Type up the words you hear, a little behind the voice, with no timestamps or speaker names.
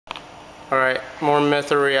Alright, more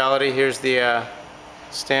myth or reality. Here's the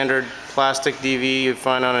standard plastic DV you'd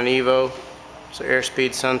find on an Evo. So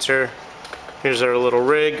airspeed sensor. Here's our little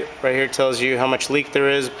rig. Right here tells you how much leak there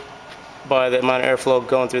is by the amount of airflow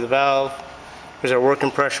going through the valve. Here's our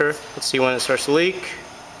working pressure. Let's see when it starts to leak.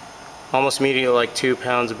 Almost immediately, like 2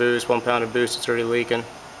 pounds of boost, 1 pound of boost, it's already leaking.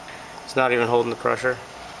 It's not even holding the pressure.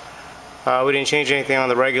 We didn't change anything on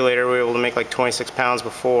the regulator. We were able to make like 26 pounds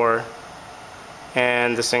before.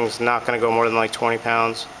 And this thing's not going to go more than like 20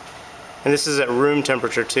 pounds. And this is at room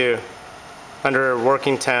temperature too. Under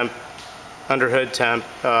working temp, under hood temp,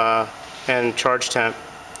 and charge temp,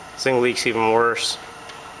 this thing leaks even worse.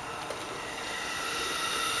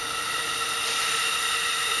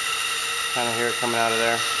 Kind of hear it coming out of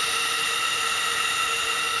there.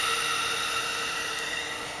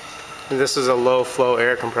 And this is a low flow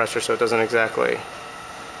air compressor, so it doesn't exactly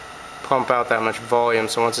pump out that much volume,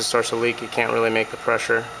 so once it starts to leak, it can't really make the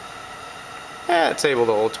pressure. It's able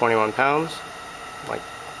to hold 21 pounds, like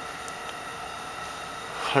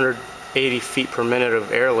 180 feet per minute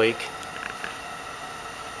of air leak.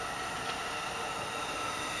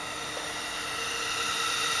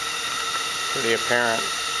 Pretty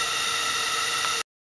apparent.